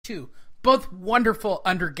Two, both wonderful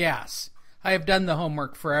under gas. I have done the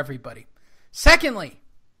homework for everybody. Secondly,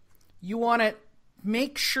 you want to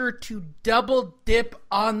make sure to double dip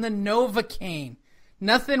on the Novocaine.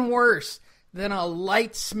 Nothing worse than a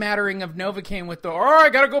light smattering of Novocaine with I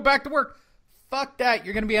got to go back to work. Fuck that.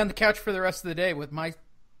 You're going to be on the couch for the rest of the day with my...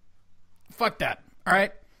 Fuck that. All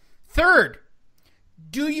right? Third,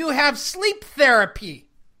 do you have sleep therapy?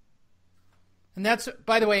 And that's,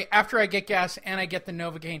 by the way, after I get gas and I get the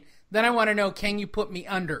Novocaine, then I want to know, can you put me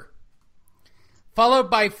under? Followed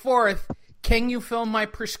by fourth, can you fill my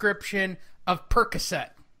prescription of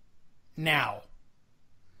Percocet now?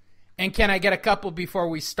 And can I get a couple before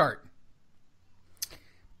we start?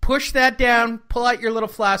 Push that down, pull out your little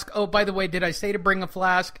flask. Oh, by the way, did I say to bring a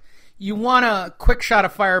flask? You want a quick shot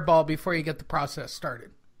of Fireball before you get the process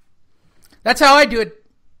started. That's how I do it.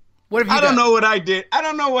 What have you done? I don't know what I did. I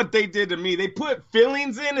don't know what they did to me. They put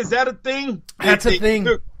fillings in. Is that a thing? That's a thing.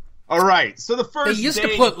 All right. So the first They used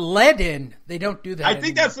to put lead in. They don't do that I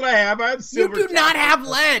think that's what I have. I have silver. You do not have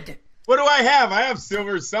lead. What do I have? I have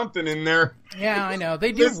silver something in there. Yeah, I know.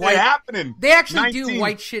 They do This white. is happening. They actually do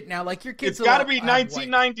white shit now. Like your kids. It's got to be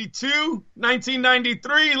 1992,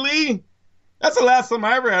 1993, Lee. That's the last time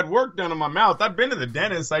I ever had work done on my mouth. I've been to the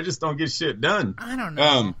dentist. I just don't get shit done. I don't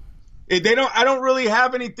know. I don't really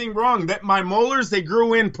have anything wrong. That my molars, they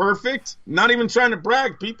grew in perfect. Not even trying to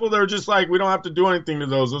brag. People, they're just like, we don't have to do anything to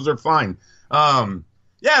those. Those are fine.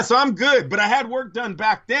 Yeah, so I'm good. But I had work done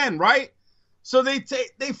back then, right? So they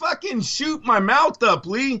fucking shoot my mouth up,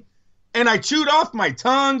 Lee. And I chewed off my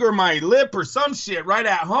tongue or my lip or some shit right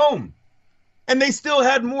at home. And they still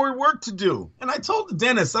had more work to do. And I told the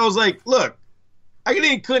dentist, I was like, look,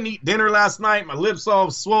 I couldn't eat dinner last night. My lips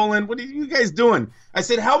all swollen. What are you guys doing? I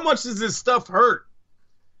said, how much does this stuff hurt?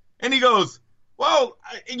 And he goes, well,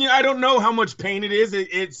 I don't know how much pain it is.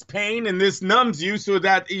 It's pain, and this numbs you so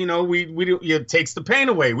that, it takes the pain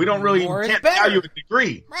away. We don't really can't tell you a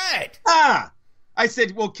degree. Right. I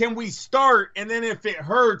said, well, can we start? And then if it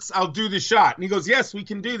hurts, I'll do the shot. And he goes, yes, we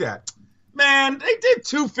can do that. Man, they did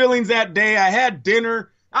 2 fillings that day. I had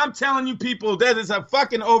dinner. I'm telling you people, that is a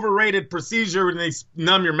fucking overrated procedure when they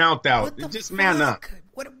numb your mouth out. Just man up.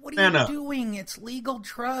 What are you doing? It's legal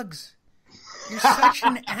drugs. You're such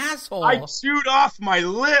an asshole. I chewed off my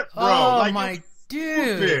lip, bro. Oh, my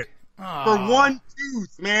dude. For one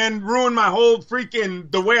tooth, man. Ruined my whole freaking,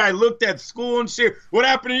 the way I looked at school and shit. What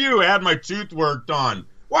happened to you? I had my tooth worked on.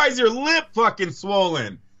 Why is your lip fucking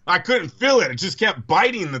swollen? I couldn't feel it. It just kept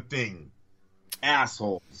biting the thing.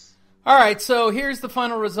 Assholes. All right, so here's the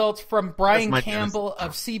final results from Brian Campbell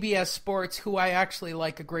of CBS Sports, who I actually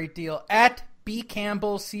like a great deal, at B.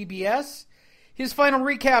 Campbell CBS. His final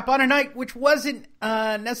recap on a night which wasn't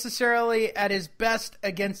necessarily at his best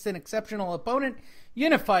against an exceptional opponent.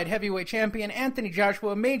 Unified heavyweight champion Anthony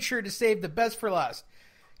Joshua made sure to save the best for last.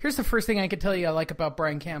 Here's the first thing I can tell you I like about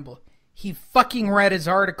Brian Campbell. He fucking read his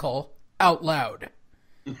article out loud.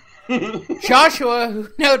 Joshua, who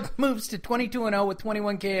now moves to 22-0 with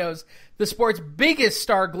 21 KOs, the sport's biggest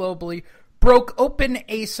star globally, broke open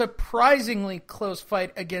a surprisingly close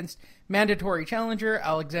fight against mandatory challenger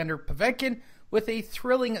Alexander Povetkin with a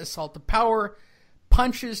thrilling assault of power,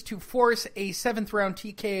 punches to force a 7th-round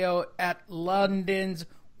TKO at London's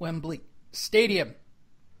Wembley Stadium.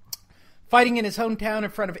 Fighting in his hometown in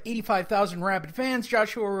front of 85,000 rabid fans,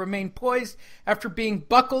 Joshua remained poised after being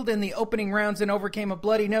buckled in the opening rounds and overcame a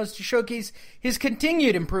bloody nose to showcase his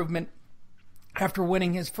continued improvement after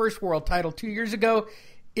winning his first world title 2 years ago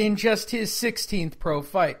in just his 16th pro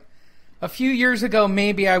fight. A few years ago,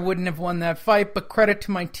 maybe I wouldn't have won that fight, but credit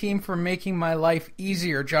to my team for making my life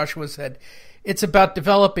easier, Joshua said. It's about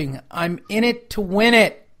developing. I'm in it to win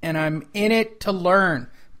it, and I'm in it to learn.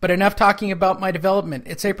 But enough talking about my development.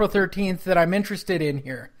 It's April 13th that I'm interested in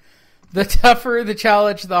here. The tougher the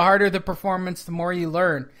challenge, the harder the performance, the more you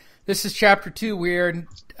learn. This is Chapter 2. We're in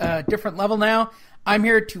a different level now. I'm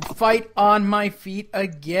here to fight on my feet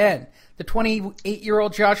again. The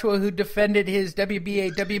 28-year-old Joshua, who defended his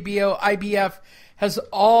WBA, WBO, IBF, has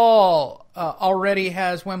already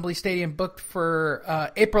has Wembley Stadium booked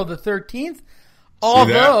for April the 13th.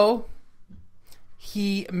 Although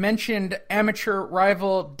he mentioned amateur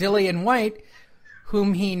rival Dillian White,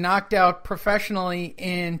 whom he knocked out professionally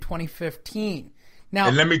in 2015. Now,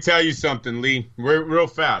 and let me tell you something, Lee, real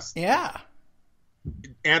fast. Yeah.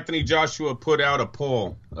 Anthony Joshua put out a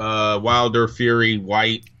poll. Wilder, Fury,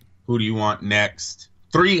 White, who do you want next?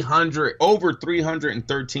 Over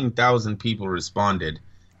 313,000 people responded.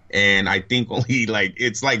 And I think only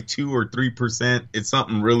it's 2 or 3%. It's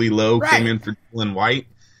something really low came in for Dillian White.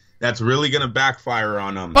 that's really going to backfire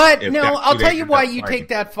on him. But no, I'll tell you why you take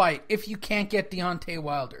that fight if you can't get Deontay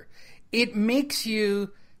Wilder. It makes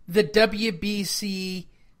you the WBC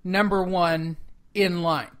 #1 in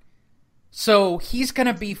line. So he's going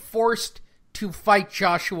to be forced to fight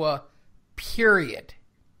Joshua, period.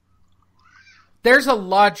 There's a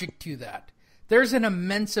logic to that. There's an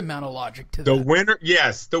immense amount of logic to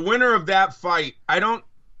that. The winner of that fight,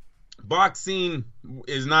 boxing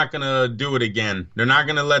is not going to do it again. They're not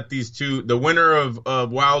going to let these two, the winner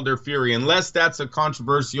of Wilder Fury, unless that's a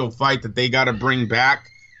controversial fight that they got to bring back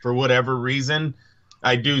for whatever reason.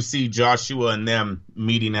 I do see Joshua and them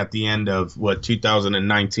meeting at the end of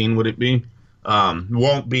 2019 would it be?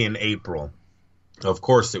 Won't be in April. Of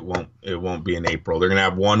course it won't. It won't be in April. They're going to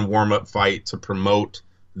have one warm-up fight to promote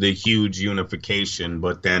the huge unification,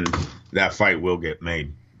 but then that fight will get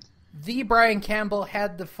made. The Brian Campbell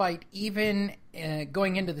had the fight even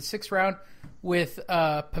going into the 6th round with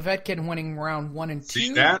Povetkin winning round 1 and 2.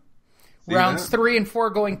 See that? Rounds 3 and 4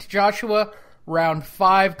 going to Joshua. Round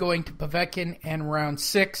 5 going to Povetkin. And round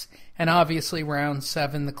 6 and obviously round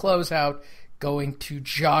 7, the closeout, going to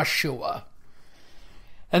Joshua.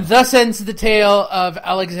 And thus ends the tale of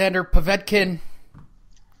Alexander Povetkin.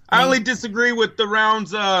 I only disagree with the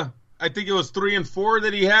rounds, I think it was 3 and 4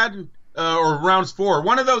 that he had. Or rounds 4.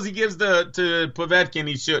 One of those he gives to Povetkin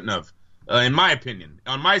he shouldn't have, in my opinion,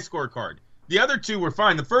 on my scorecard. The other 2 were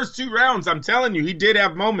fine. The first 2 rounds, I'm telling you, he did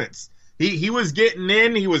have moments. He was getting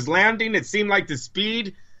in. He was landing. It seemed like the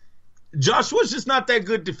speed. Joshua's just not that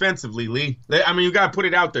good defensively, Lee. I mean, you got to put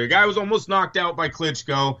it out there. The guy was almost knocked out by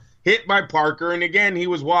Klitschko, hit by Parker, and again, he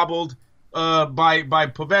was wobbled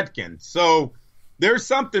by Povetkin. So there's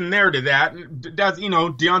something there to that.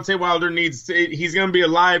 Deontay Wilder he's going to be a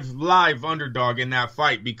live underdog in that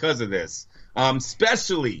fight because of this.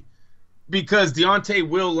 Especially because Deontay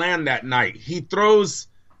will land that night. He throws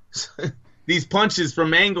these punches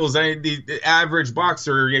from angles the average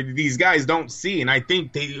boxer, these guys don't see. And I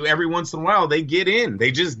think every once in a while they get in.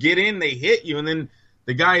 They just get in, they hit you, and then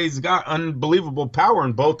the guy's got unbelievable power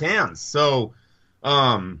in both hands. So,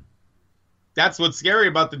 that's what's scary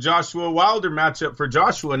about the Joshua Wilder matchup for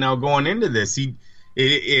Joshua now going into this.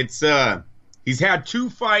 He's had 2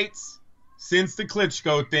 fights since the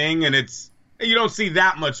Klitschko thing, and you don't see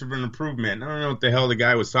that much of an improvement. I don't know what the hell the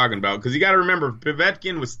guy was talking about, because you got to remember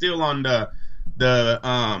Povetkin was still on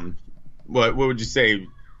what would you say,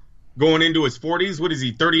 going into his 40s. What is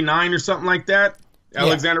he, 39 or something like that? Yeah.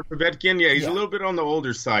 Alexander Povetkin, he's a little bit on the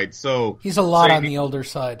older side. So he's a lot on the older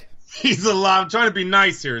side. He's a lot. I'm trying to be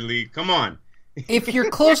nice here, Lee. Come on. If you're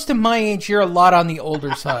close to my age, you're a lot on the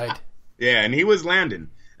older side. Yeah, and he was landing.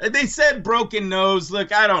 They said broken nose.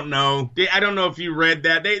 Look, I don't know. I don't know if you read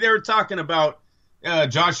that. They were talking about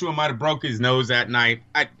Joshua might have broke his nose that night.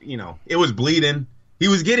 It was bleeding. He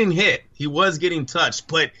was getting hit. He was getting touched.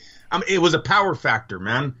 But it was a power factor,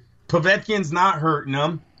 man. Povetkin's not hurting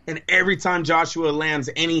him. And every time Joshua lands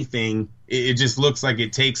anything, it just looks like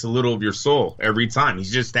it takes a little of your soul every time.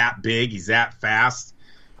 He's just that big. He's that fast.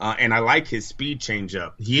 And I like his speed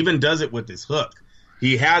change-up. He even does it with his hook.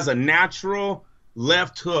 He has a natural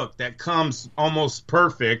left hook that comes almost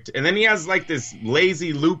perfect. And then he has like this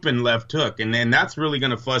lazy looping left hook. And then that's really going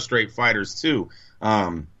to frustrate fighters too.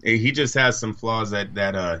 He just has some flaws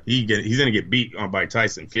that he's going to get beat on by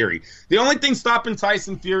Tyson Fury. The only thing stopping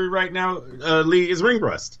Tyson Fury right now, Lee, is ring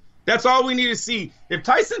rust. That's all we need to see. If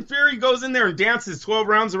Tyson Fury goes in there and dances 12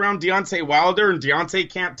 rounds around Deontay Wilder and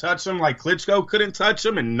Deontay can't touch him like Klitschko couldn't touch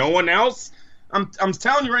him and no one else, I'm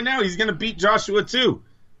telling you right now, he's going to beat Joshua too.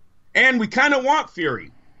 And we kind of want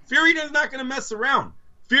Fury. Fury is not going to mess around.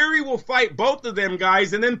 Fury will fight both of them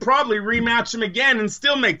guys and then probably rematch them again and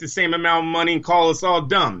still make the same amount of money and call us all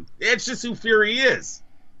dumb. It's just who Fury is.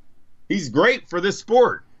 He's great for this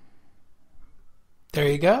sport. There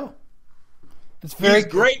you go. It's very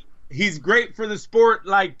great. He's great for the sport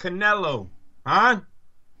like Canelo. Huh?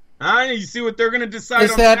 You see what they're going to decide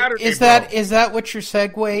on Saturday, Is that what your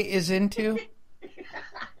segue is into?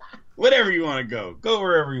 Whatever you want to go. Go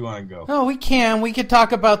wherever you want to go. Oh, we can. We could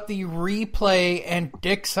talk about the replay and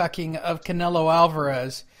dick-sucking of Canelo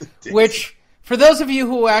Alvarez, which, for those of you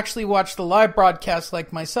who actually watched the live broadcast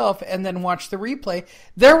like myself and then watched the replay,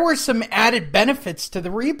 there were some added benefits to the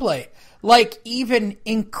replay, like even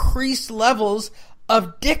increased levels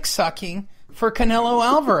of dick-sucking for Canelo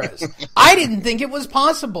Alvarez. I didn't think it was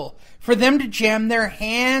possible for them to jam their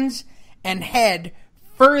hands and head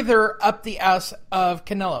further up the ass of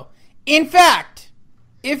Canelo. In fact,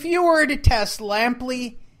 if you were to test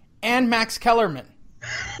Lampley and Max Kellerman,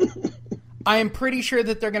 I am pretty sure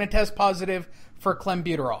that they're going to test positive for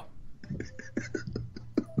clenbuterol.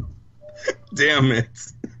 Damn it.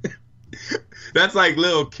 That's like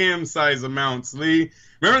little Kim size amounts, Lee.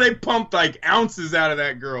 Remember they pumped like ounces out of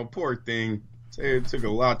that girl. Poor thing. It took a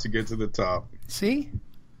lot to get to the top. See?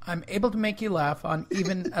 I'm able to make you laugh on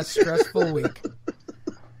even a stressful week.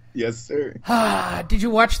 Yes, sir. Did you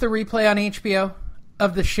watch the replay on HBO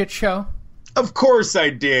of the shit show? Of course I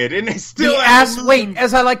did. And they still as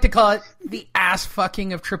I like to call it, the ass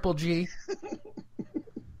fucking of Triple G.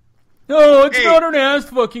 No, it's not an ass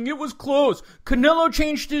fucking. It was close. Canelo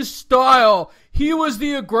changed his style. He was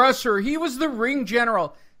the aggressor. He was the ring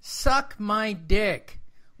general. Suck my dick.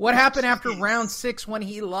 What happened after round 6 when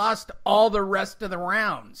he lost all the rest of the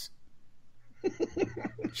rounds?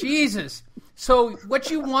 Jesus. So what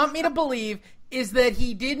you want me to believe is that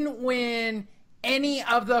he didn't win any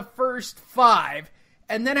of the first 5,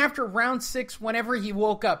 and then after round 6, whenever he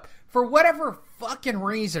woke up, for whatever fucking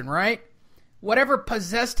reason, right? Whatever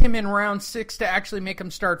possessed him in round 6 to actually make him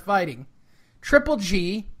start fighting, Triple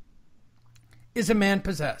G is a man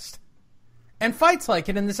possessed. And fights like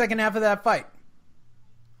it in the second half of that fight.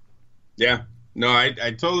 Yeah. No, I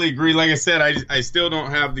totally agree. Like I said, I still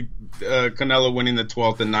don't have the Canelo winning the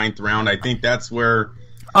 12th and 9th round. I think that's where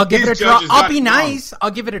I'll give it a draw. I'll be nice.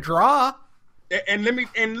 I'll give it a draw.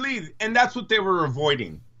 And that's what they were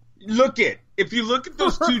avoiding. If you look at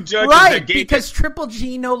those two judges, right? Because Triple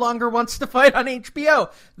G no longer wants to fight on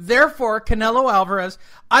HBO. Therefore, Canelo Alvarez.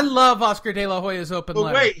 I love Oscar De La Hoya's open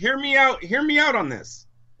letter. Wait, hear me out on this.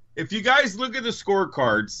 If you guys look at the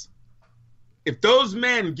scorecards, if those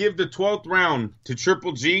men give the 12th round to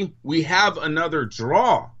Triple G, we have another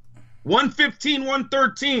draw. 115,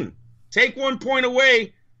 113. Take 1 point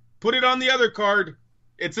away, put it on the other card.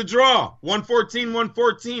 It's a draw. 114,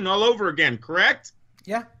 114 all over again, correct?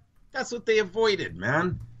 Yeah. That's what they avoided,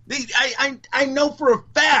 man. I know for a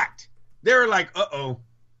fact. They're like, uh-oh,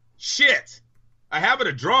 shit. I have it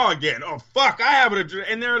a draw again. Oh, fuck, I have it a draw.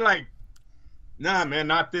 And they're like, nah, man,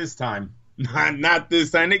 not this time. Not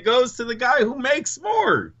this time. It goes to the guy who makes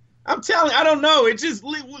more. I'm telling you, I don't know. It's just,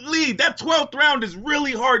 Lee, that 12th round is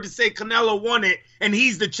really hard to say Canelo won it and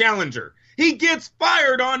he's the challenger. He gets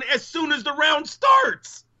fired on as soon as the round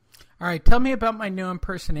starts. All right, tell me about my new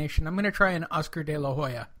impersonation. I'm going to try an Oscar De La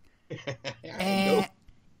Hoya.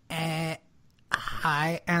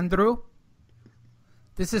 Hi, Andrew.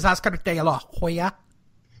 This is Oscar De La Hoya.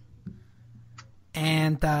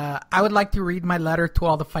 And I would like to read my letter to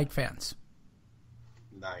all the fight fans.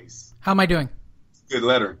 Nice. How am I doing? Good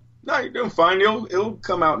letter. No, you're doing fine. It'll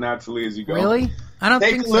come out naturally as you go. Really? I don't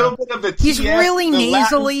think so. Take a little bit of the He's really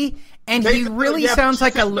nasally, Latin, and he really sounds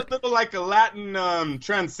like a little like a Latin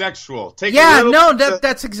transsexual.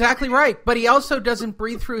 That's exactly right. But he also doesn't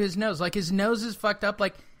breathe through his nose. Like his nose is fucked up.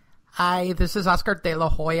 Like, hi, this is Oscar De La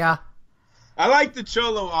Hoya. I like the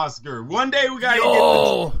Cholo Oscar. One day we gotta get the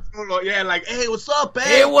Cholo. Yeah, like, hey, what's up, eh?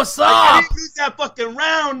 Hey, what's up? I didn't lose that fucking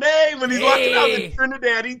round, eh? When he's walking out in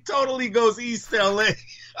Trinidad, he totally goes East LA.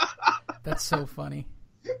 That's so funny.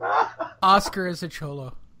 Oscar is a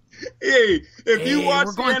Cholo. Hey, if you watch,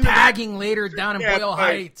 we're going tagging later down in Boyle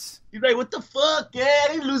Heights. He's like, what the fuck? Yeah, I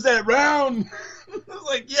didn't lose that round. I was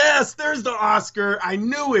like, yes, there's the Oscar. I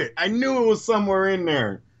knew it. I knew it was somewhere in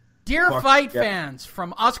there. Dear fight fans,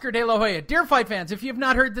 from Oscar De La Hoya. Dear fight fans, if you've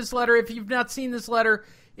not heard this letter, if you've not seen this letter,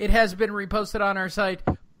 it has been reposted on our site.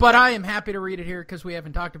 But I am happy to read it here because we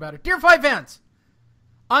haven't talked about it. Dear fight fans,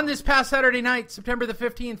 on this past Saturday night, September the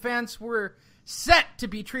 15th, fans were set to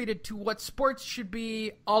be treated to what sports should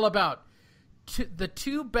be all about. The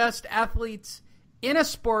two best athletes in a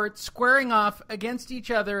sport squaring off against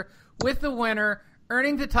each other with the winner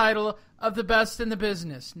earning the title of the best in the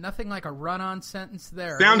business. Nothing like a run-on sentence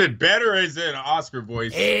there. Sounded better as an Oscar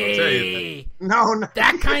voice. Hey, I'll tell you that. No,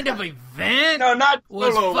 that kind of event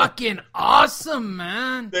was fucking awesome,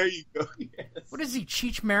 man. There you go. Yes. What is he,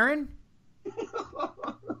 Cheech Marin?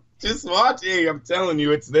 Just watch. Hey, I'm telling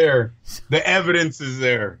you, it's there. The evidence is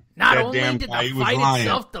there. Not only did the fight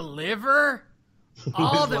itself deliver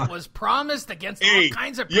all that was promised against all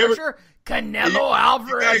kinds of pressure, Canelo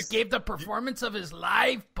Alvarez gave the performance of his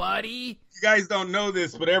life, buddy. You guys don't know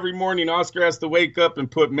this, but every morning Oscar has to wake up and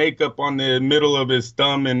put makeup on the middle of his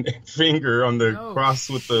thumb and finger on the cross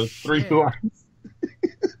with the 3 lines.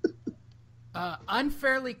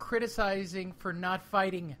 Unfairly criticizing for not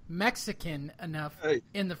fighting Mexican enough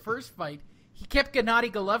in the first fight, he kept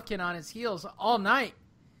Gennady Golovkin on his heels all night,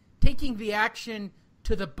 taking the action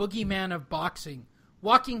to the boogeyman of boxing,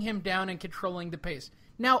 walking him down and controlling the pace.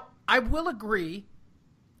 Now, I will agree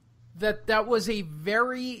that was a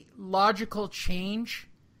very logical change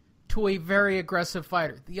to a very aggressive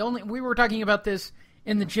fighter. We were talking about this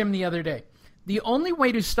in the gym the other day. The only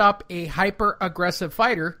way to stop a hyper-aggressive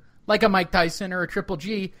fighter, like a Mike Tyson or a Triple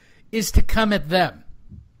G, is to come at them.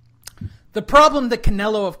 The problem that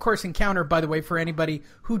Canelo, of course, encountered, by the way, for anybody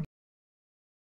who